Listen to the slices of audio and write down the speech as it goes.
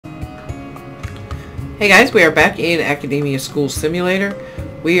Hey guys, we are back in Academia School Simulator.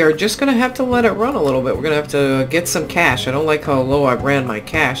 We are just going to have to let it run a little bit. We're going to have to get some cash. I don't like how low I ran my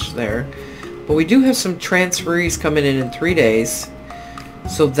cash there. But we do have some transferees coming in 3 days.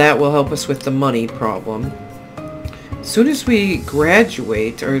 So that will help us with the money problem. As soon as we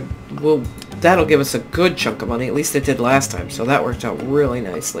graduate, that'll give us a good chunk of money. At least it did last time. So that worked out really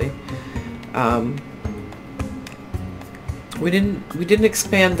nicely. We didn't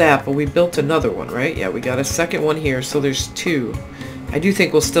expand that, but we built another one, right? Yeah, we got a second one here, so there's 2. I do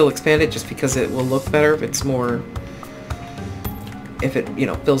think we'll still expand it just because it will look better if it's more, if it, you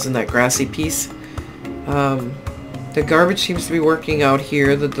know, fills in that grassy piece. The garbage seems to be working out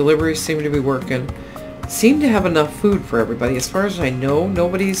here. The deliveries seem to be working. Seem to have enough food for everybody. As far as I know,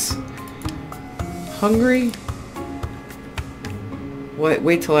 nobody's hungry.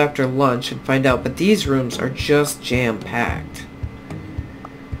 Wait till after lunch and find out, but these rooms are just jam-packed.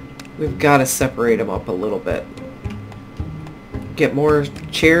 We've got to separate them up a little bit. Get more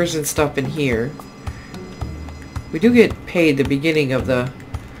chairs and stuff in here. We do get paid the beginning of the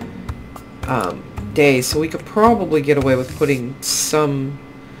day, so we could probably get away with putting some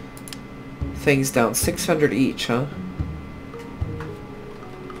things down. 600 each, huh?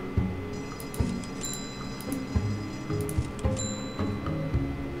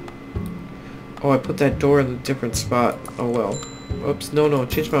 Oh, I put that door in a different spot. Oh well. Oops, no,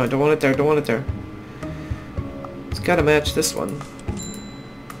 change my mind. Don't want it there, don't want it there. It's gotta match this one.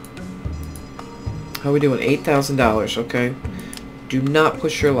 How are we doing? $8,000, okay. Do not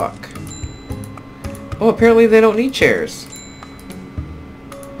push your luck. Oh, apparently they don't need chairs.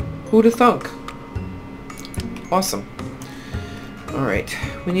 Who'da thunk? Awesome. Alright,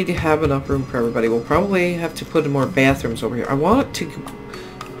 we need to have enough room for everybody. We'll probably have to put in more bathrooms over here. I want to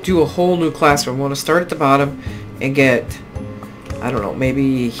do a whole new classroom. I want to start at the bottom and get, I don't know,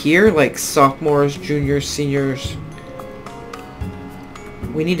 maybe here, like sophomores, juniors, seniors.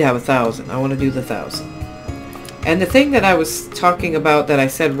 We need to have 1,000. I want to do the 1,000. And the thing that I was talking about that I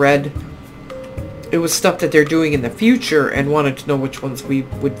said read, it was stuff that they're doing in the future and wanted to know which ones we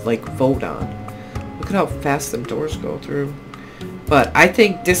would like vote on. Look at how fast them doors go through. But I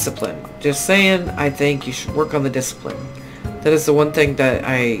think discipline. Just saying, I think you should work on the discipline. That is the one thing that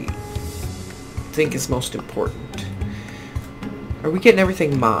I think is most important. Are we getting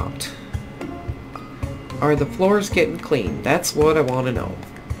everything mopped? Are the floors getting clean? That's what I want to know.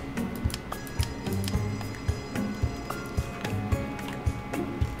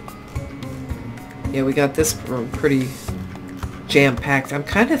 Yeah, we got this room pretty jam-packed. I'm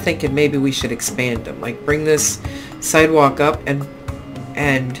kind of thinking maybe we should expand them. Like bring this sidewalk up and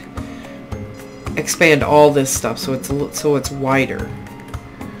expand all this stuff so it's wider,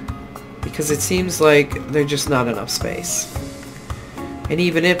 because it seems like there's just not enough space. And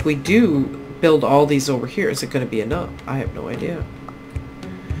even if we do build all these over here, is it going to be enough? I have no idea.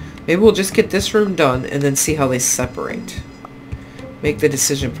 Maybe we'll just get this room done and then see how they separate. Make the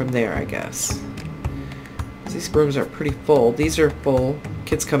decision from there, I guess. These rooms are pretty full. These are full.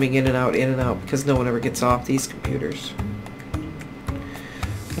 Kids coming in and out, because no one ever gets off these computers.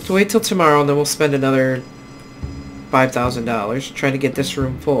 Have to wait till tomorrow, and then we'll spend another $5,000 trying to get this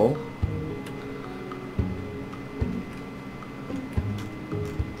room full.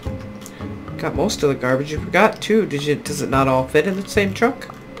 Got most of the garbage. You forgot too. Does it not all fit in the same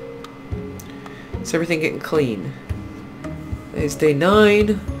truck? Is everything getting clean? Today's day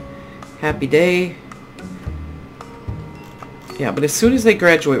 9. Happy day. Yeah, but as soon as they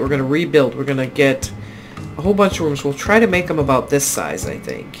graduate, we're going to rebuild. We're going to get a whole bunch of rooms. We'll try to make them about this size, I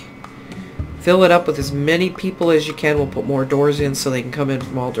think. Fill it up with as many people as you can. We'll put more doors in so they can come in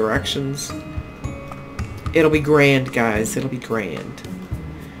from all directions. It'll be grand, guys. It'll be grand.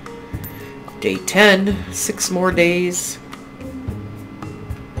 Day 10. 6 more days.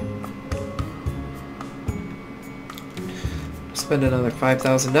 Spend another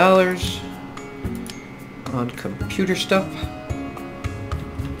 $5,000 on computer stuff.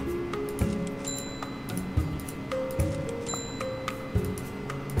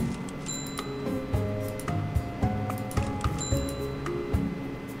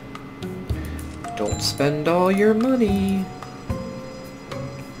 Don't spend all your money.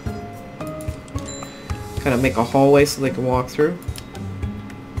 Kind of make a hallway so they can walk through.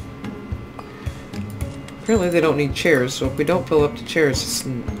 Apparently they don't need chairs, so if we don't fill up the chairs,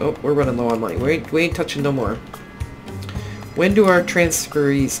 oh, we're running low on money. We ain't touching no more. When do our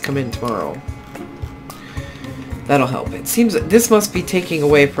transferees come in tomorrow? That'll help. It seems that this must be taking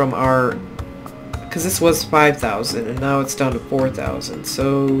away from our, because this was 5,000 and now it's down to 4,000.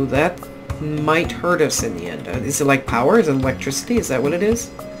 So that might hurt us in the end. Is it like power? Is it electricity? Is that what it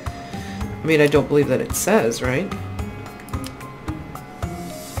is? I mean, I don't believe that it says, right?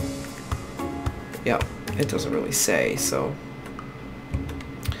 Yeah, it doesn't really say, so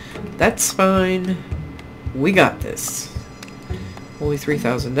that's fine. We got this. Only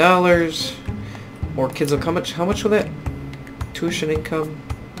 $3,000. More kids will come. How much will that tuition income?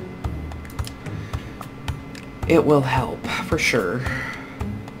 It will help, for sure.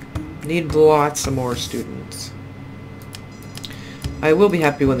 Need lots of more students. I will be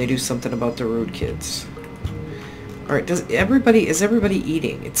happy when they do something about the rude kids. Alright, is everybody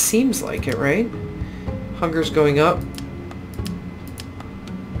eating? It seems like it, right? Hunger's going up.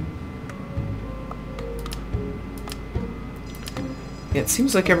 Yeah, it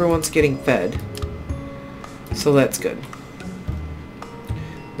seems like everyone's getting fed. So that's good.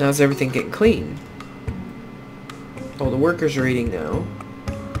 Now is everything getting clean? Oh, the workers are eating now.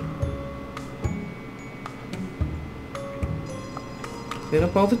 Clean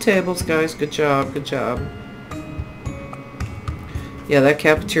up all the tables, guys. Good job, good job. Yeah, that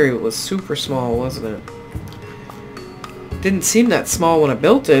cafeteria was super small, wasn't it? Didn't seem that small when I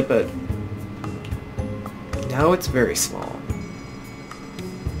built it, but now it's very small.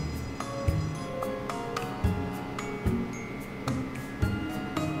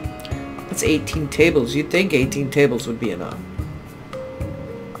 That's 18 tables. You'd think 18 tables would be enough.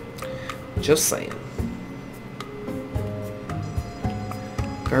 Just saying.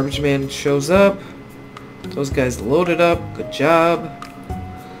 Garbage man shows up. Those guys loaded up. Good job.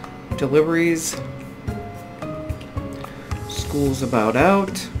 Deliveries. School's about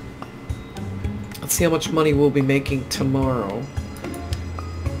out. Let's see how much money we'll be making tomorrow.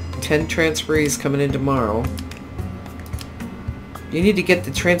 10 transferees coming in tomorrow. You need to get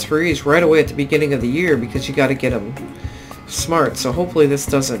the transferees right away at the beginning of the year because you got to get them smart. So hopefully this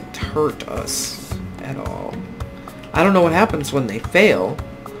doesn't hurt us at all. I don't know what happens when they fail.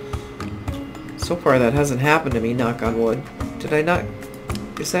 So far that hasn't happened to me, knock on wood. Did I not?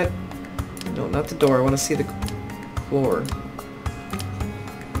 Is that? No, not the door. I want to see the floor.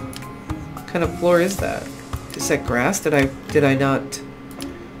 What kind of floor is that? Is that grass? Did I not?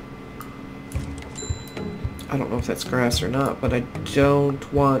 I don't know if that's grass or not, but I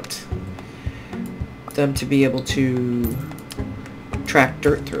don't want them to be able to track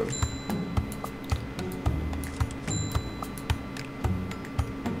dirt through.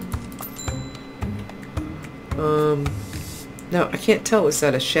 Now, I can't tell. Is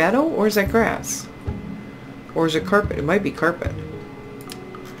that a shadow or is that grass? Or is it carpet? It might be carpet.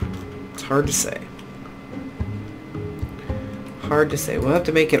 It's hard to say. Hard to say. We'll have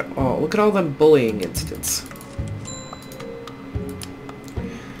to make it all. Look at all them bullying incidents.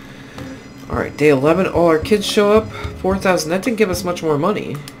 Alright, day 11. All our kids show up. 4,000. That didn't give us much more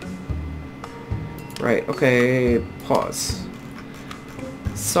money. Right, okay. Pause.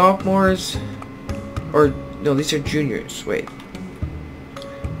 Sophomores. Or, no, these are juniors. Wait.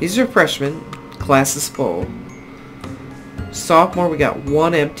 These are freshmen. Class is full. Sophomore, we got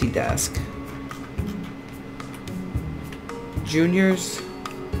one empty desk. Juniors,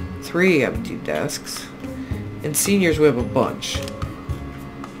 3 empty desks. And seniors, we have a bunch.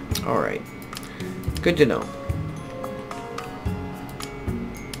 Alright. Good to know.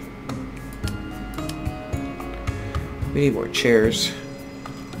 We need more chairs.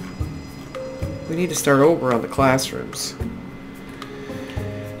 We need to start over on the classrooms.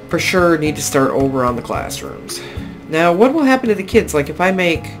 For sure need to start over on the classrooms. Now, what will happen to the kids? Like, if I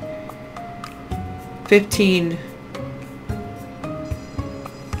make 15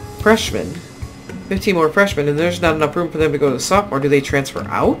 freshmen, 15 more freshmen, and there's not enough room for them to go to the sophomore, do they transfer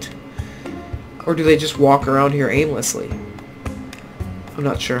out? Or do they just walk around here aimlessly? I'm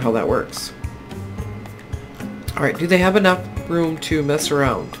not sure how that works. Alright, do they have enough room to mess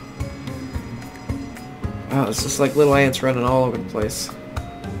around? Wow, it's just like little ants running all over the place.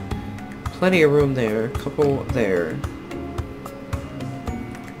 Plenty of room there. A couple there.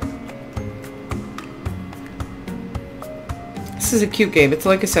 This is a cute game. It's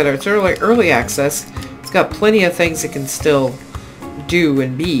like I said, it's early access. It's got plenty of things it can still do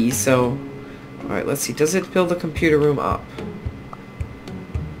and be, so... Alright, let's see. Does it fill the computer room up?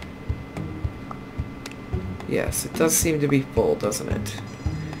 Yes, it does seem to be full, doesn't it?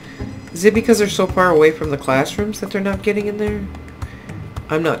 Is it because they're so far away from the classrooms that they're not getting in there?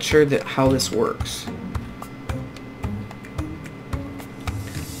 I'm not sure how this works.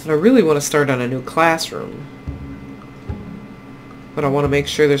 But I really want to start on a new classroom. But I want to make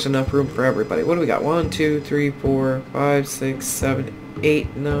sure there's enough room for everybody. What do we got? 1, 2, 3, 4, 5, 6, 7,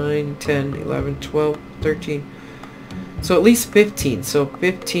 8, 9, 10, 11, 12, 13. So at least 15. So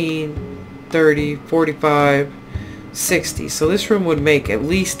 15, 30, 45. 60. So this room would make at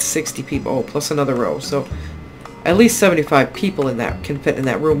least 60 people. Oh, plus another row. So at least 75 people in that can fit in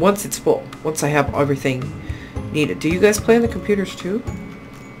that room once it's full. Once I have everything needed. Do you guys play on the computers too?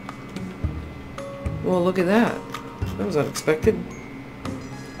 Well, look at that. That was unexpected.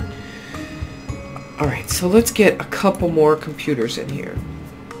 Alright, so let's get a couple more computers in here.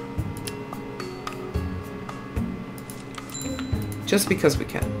 Just because we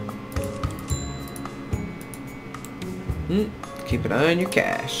can. Keep an eye on your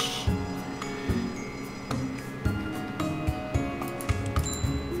cash.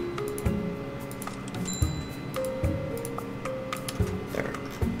 There.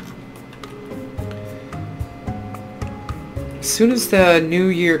 As soon as the new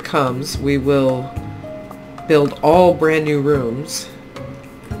year comes, we will build all brand new rooms.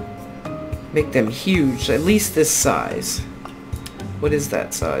 Make them huge, at least this size. What is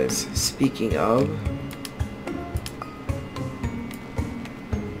that size? Speaking of...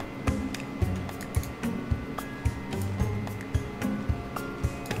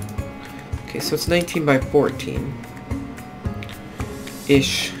 Okay, so it's 19 by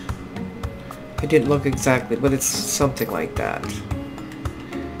 14-ish. I didn't look exactly, but it's something like that.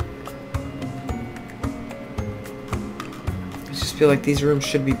 I just feel like these rooms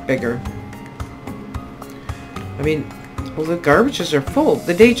should be bigger. I mean, well, the garbages are full.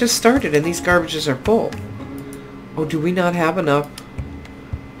 The day just started and these garbages are full. Oh, do we not have enough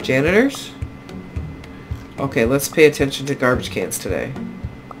janitors? Okay, let's pay attention to garbage cans today.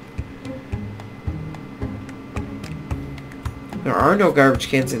 There are no garbage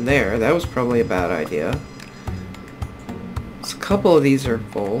cans in there. That was probably a bad idea. So a couple of these are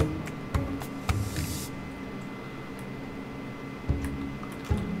full.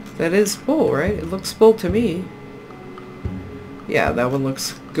 That is full, right? It looks full to me. Yeah, that one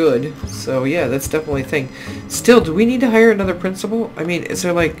looks good. So yeah, that's definitely a thing. Still, do we need to hire another principal? I mean, is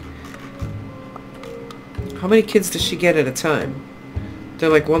there like... How many kids does she get at a time? They're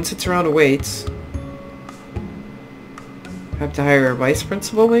like, one sits around and waits. Have to hire a vice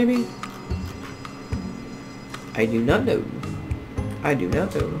principal, maybe? I do not know. I do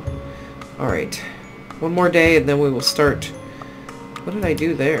not know. Alright. One more day and then we will start... What did I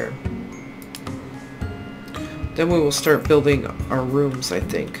do there? Then we will start building our rooms, I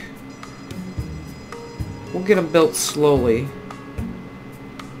think. We'll get them built slowly.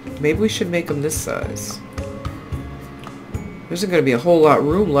 Maybe we should make them this size. There isn't going to be a whole lot of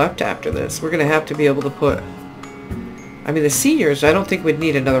room left after this. We're going to have to be able to put... I mean, the seniors, I don't think we'd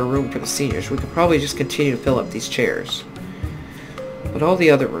need another room for the seniors. We could probably just continue to fill up these chairs. But all the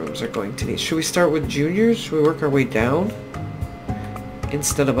other rooms are going to need... Should we start with juniors? Should we work our way down?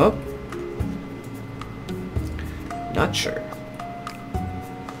 Instead of up? Not sure.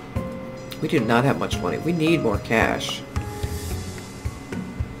 We do not have much money. We need more cash.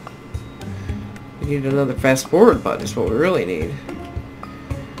 We need another fast forward button is what we really need.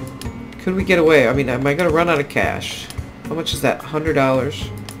 Could we get away? I mean, am I going to run out of cash? How much is that?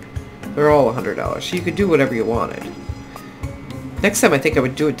 $100? They're all $100. So you could do whatever you wanted. Next time I think I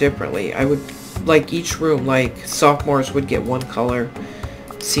would do it differently. I would, like each room, like sophomores would get one color.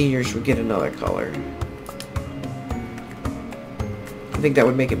 Seniors would get another color. I think that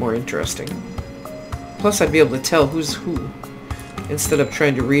would make it more interesting. Plus I'd be able to tell who's who. Instead of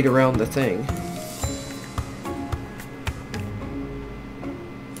trying to read around the thing.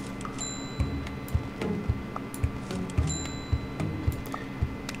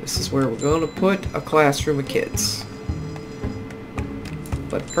 This is where we're going to put a classroom of kids.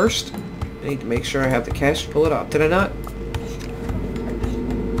 But first, I need to make sure I have the cash to pull it off. Did I not?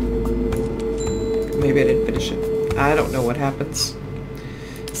 Maybe I didn't finish it. I don't know what happens.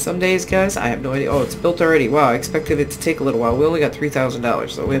 Some days, guys, I have no idea. Oh, it's built already. Wow, I expected it to take a little while. We only got $3,000,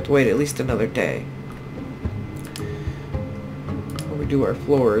 so we have to wait at least another day. When we do our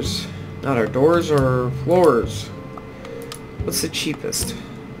floors. Not our doors, or floors. What's the cheapest?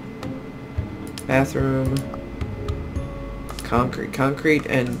 Bathroom. Concrete. Concrete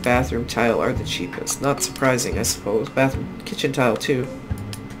and bathroom tile are the cheapest. Not surprising, I suppose. Bathroom, kitchen tile, too.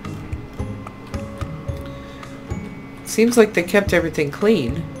 Seems like they kept everything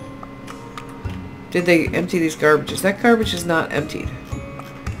clean. Did they empty these garbages? That garbage is not emptied.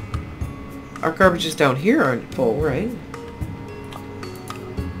 Our garbages down here aren't full, right?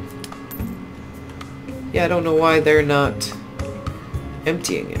 Yeah, I don't know why they're not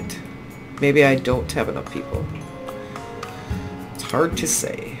emptying it. Maybe I don't have enough people. It's hard to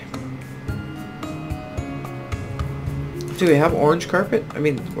say. Do we have orange carpet? I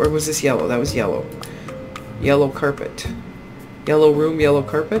mean, or was this yellow? That was yellow. Yellow carpet. Yellow room, yellow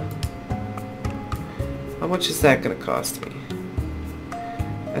carpet. How much is that going to cost me?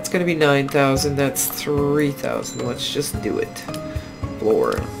 That's going to be 9,000. That's 3,000. Let's just do it.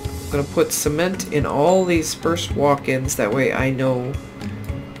 Floor. I'm going to put cement in all these first walk-ins. That way I know.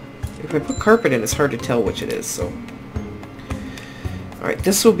 If I put carpet in, it's hard to tell which it is. So, alright,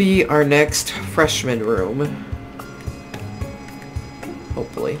 this will be our next freshman room.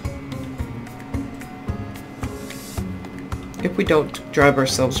 Hopefully. If we don't drive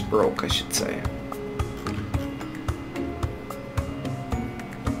ourselves broke, I should say.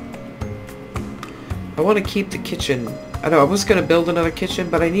 I want to keep the kitchen. I know I was going to build another kitchen,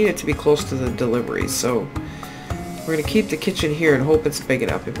 but I need it to be close to the delivery. So we're going to keep the kitchen here and hope it's big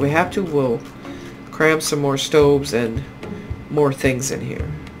enough. If we have to, we'll cram some more stoves and more things in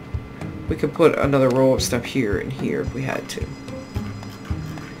here. We could put another row of stuff here and here if we had to.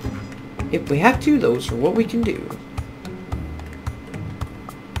 If we have to, those are what we can do.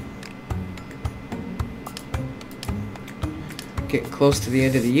 Getting close to the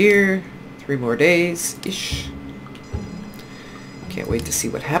end of the year. 3 more days-ish. Can't wait to see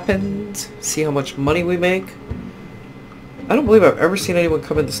what happens. See how much money we make. I don't believe I've ever seen anyone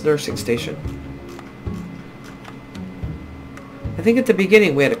come in this nursing station. I think at the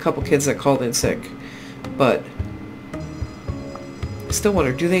beginning we had a couple kids that called in sick. But I still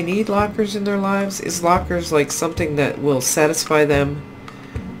wonder, do they need lockers in their lives? Is lockers like something that will satisfy them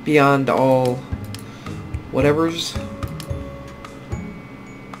beyond all whatever's?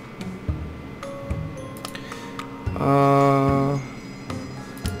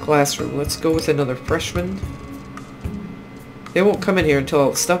 Classroom. Let's go with another freshman. They won't come in here until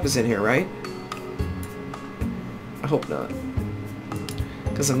all the stuff is in here, right? I hope not.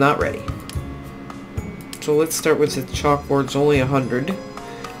 Because I'm not ready. So let's start with the chalkboards, only 100.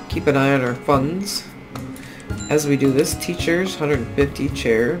 Keep an eye on our funds. As we do this, teachers, 150,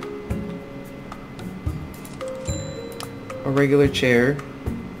 chair. A regular chair.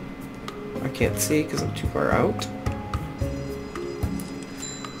 I can't see because I'm too far out.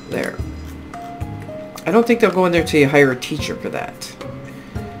 There. I don't think they'll go in there till you hire a teacher for that.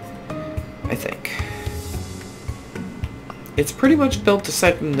 I think. It's pretty much built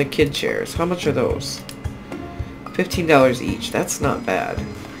aside from the kid chairs. How much are those? $15 each. That's not bad.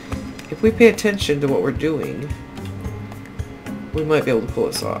 If we pay attention to what we're doing, we might be able to pull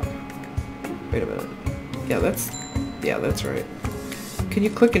this off. Wait a minute. Yeah, that's right. Can you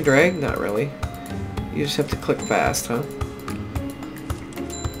click and drag? Not really. You just have to click fast, huh?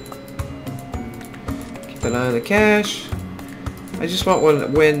 Keep an eye on the cash. I just want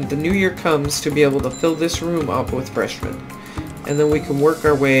when the new year comes to be able to fill this room up with freshmen. And then we can work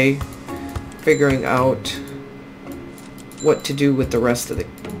our way figuring out what to do with the rest of the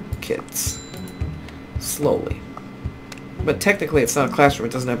kids. Slowly. But technically it's not a classroom,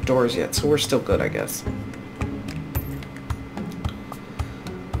 it doesn't have doors yet, so we're still good, I guess.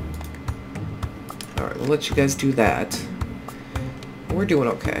 Alright, we'll let you guys do that. We're doing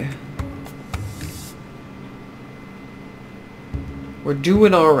okay. We're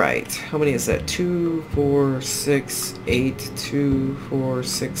doing alright. How many is that? 2, 4, 6, 8, 2, 4,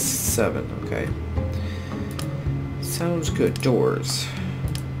 6, 7. Okay. Sounds good. Doors.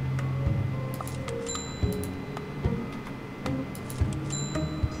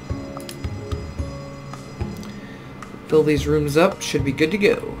 Fill these rooms up. Should be good to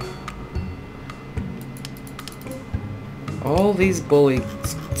go. All these bullies.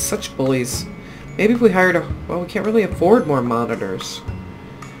 Such bullies. Maybe if we hired a... Well, we can't really afford more monitors.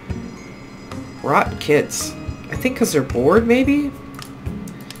 Rotten kids. I think because they're bored, maybe?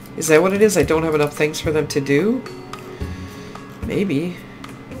 Is that what it is? I don't have enough things for them to do? Maybe.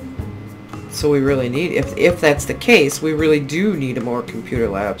 So we really need... If that's the case, we really do need more computer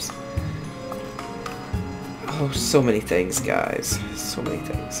labs. Oh, so many things, guys. So many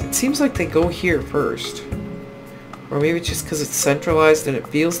things. It seems like they go here first. Or maybe it's just because it's centralized and it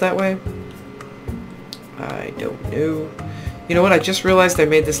feels that way. I don't know. You know what? I just realized I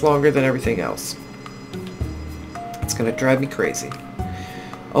made this longer than everything else. It's gonna drive me crazy.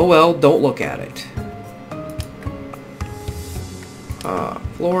 Oh well, don't look at it.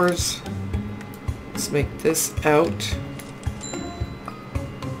 Floors. Let's make this out.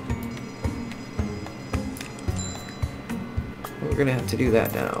 We're gonna have to do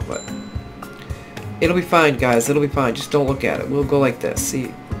that now, but it'll be fine, guys. It'll be fine. Just don't look at it. We'll go like this.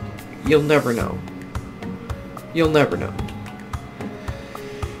 See, you'll never know. You'll never know.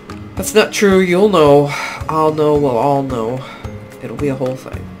 That's not true. You'll know. I'll know. We'll all know. It'll be a whole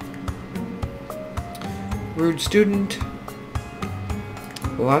thing. Rude student.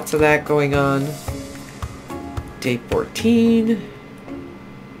 Lots of that going on. Day 14.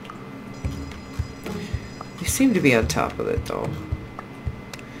 seem to be on top of it, though.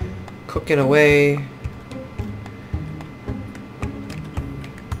 Cooking away.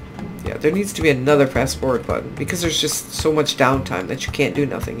 Yeah, there needs to be another fast forward button, because there's just so much downtime that you can't do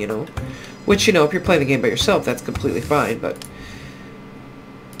nothing, you know? Which, you know, if you're playing the game by yourself, that's completely fine, but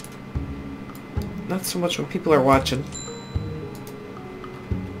not so much when people are watching.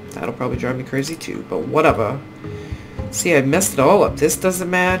 That'll probably drive me crazy too, but whatever. See, I messed it all up. This doesn't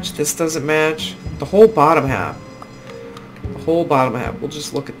match. This doesn't match. The whole bottom half. The whole bottom half. We'll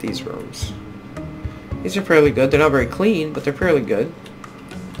just look at these rooms. These are fairly good. They're not very clean, but they're fairly good.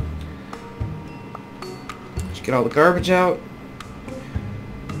 Just get all the garbage out.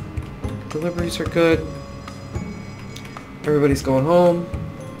 Deliveries are good. Everybody's going home.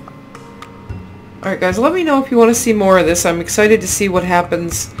 Alright guys, let me know if you want to see more of this. I'm excited to see what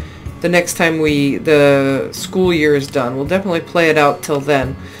happens the next time the school year is done. We'll definitely play it out till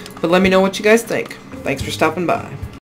then. But let me know what you guys think. Thanks for stopping by.